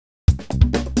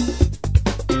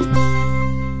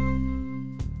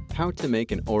How to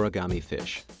make an origami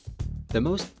fish. The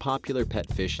most popular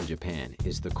pet fish in Japan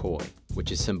is the koi,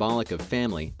 which is symbolic of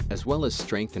family as well as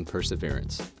strength and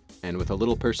perseverance. And with a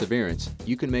little perseverance,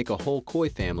 you can make a whole koi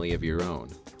family of your own.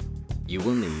 You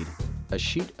will need a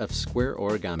sheet of square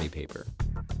origami paper,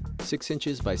 6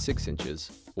 inches by 6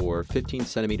 inches or 15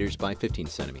 centimeters by 15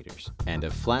 centimeters, and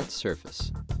a flat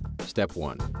surface. Step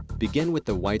 1. Begin with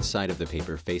the white side of the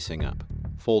paper facing up.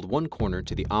 Fold one corner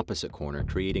to the opposite corner,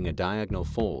 creating a diagonal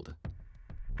fold.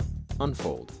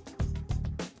 Unfold.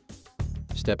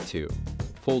 Step 2.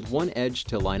 Fold one edge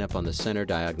to line up on the center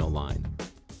diagonal line.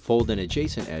 Fold an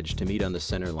adjacent edge to meet on the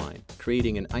center line,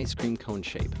 creating an ice cream cone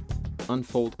shape.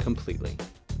 Unfold completely.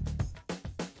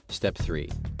 Step 3.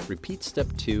 Repeat step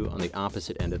 2 on the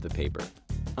opposite end of the paper.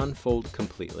 Unfold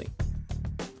completely.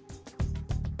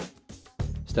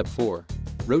 Step 4.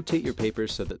 Rotate your paper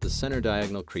so that the center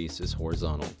diagonal crease is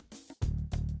horizontal.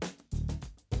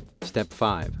 Step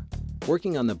 5.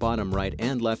 Working on the bottom right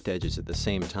and left edges at the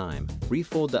same time,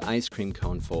 refold the ice cream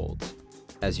cone folds.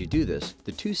 As you do this,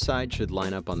 the two sides should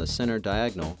line up on the center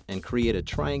diagonal and create a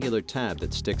triangular tab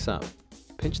that sticks up.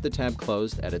 Pinch the tab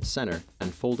closed at its center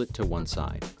and fold it to one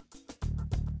side.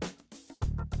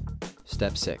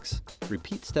 Step 6.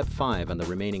 Repeat step 5 on the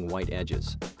remaining white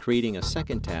edges, creating a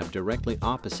second tab directly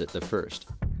opposite the first.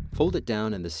 Fold it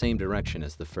down in the same direction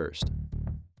as the first.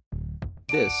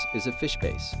 This is a fish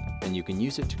base, and you can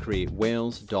use it to create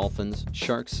whales, dolphins,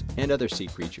 sharks, and other sea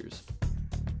creatures.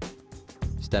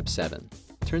 Step 7.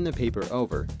 Turn the paper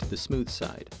over to the smooth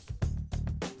side.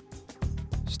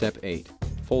 Step 8.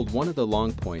 Fold one of the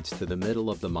long points to the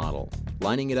middle of the model,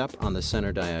 lining it up on the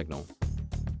center diagonal.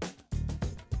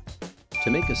 To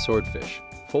make a swordfish,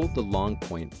 fold the long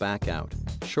point back out,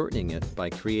 shortening it by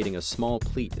creating a small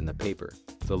pleat in the paper.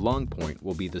 The long point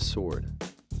will be the sword.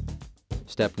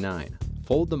 Step 9.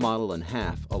 Fold the model in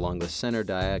half along the center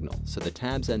diagonal so the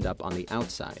tabs end up on the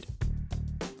outside.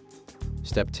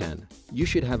 Step 10. You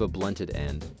should have a blunted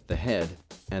end, the head,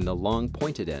 and the long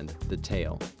pointed end, the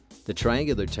tail. The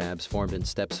triangular tabs formed in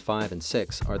steps 5 and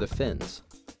 6 are the fins.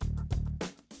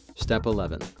 Step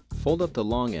 11. Fold up the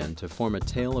long end to form a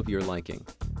tail of your liking.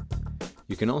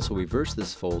 You can also reverse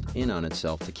this fold in on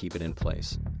itself to keep it in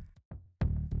place.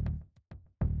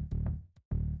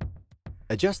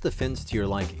 Adjust the fins to your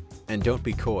liking, and don't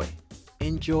be coy.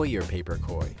 Enjoy your paper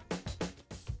koi.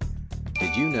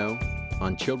 Did you know?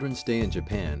 On Children's Day in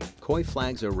Japan, koi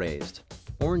flags are raised.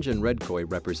 Orange and red koi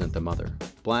represent the mother,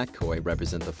 black koi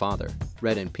represent the father,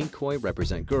 red and pink koi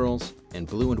represent girls, and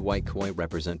blue and white koi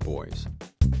represent boys.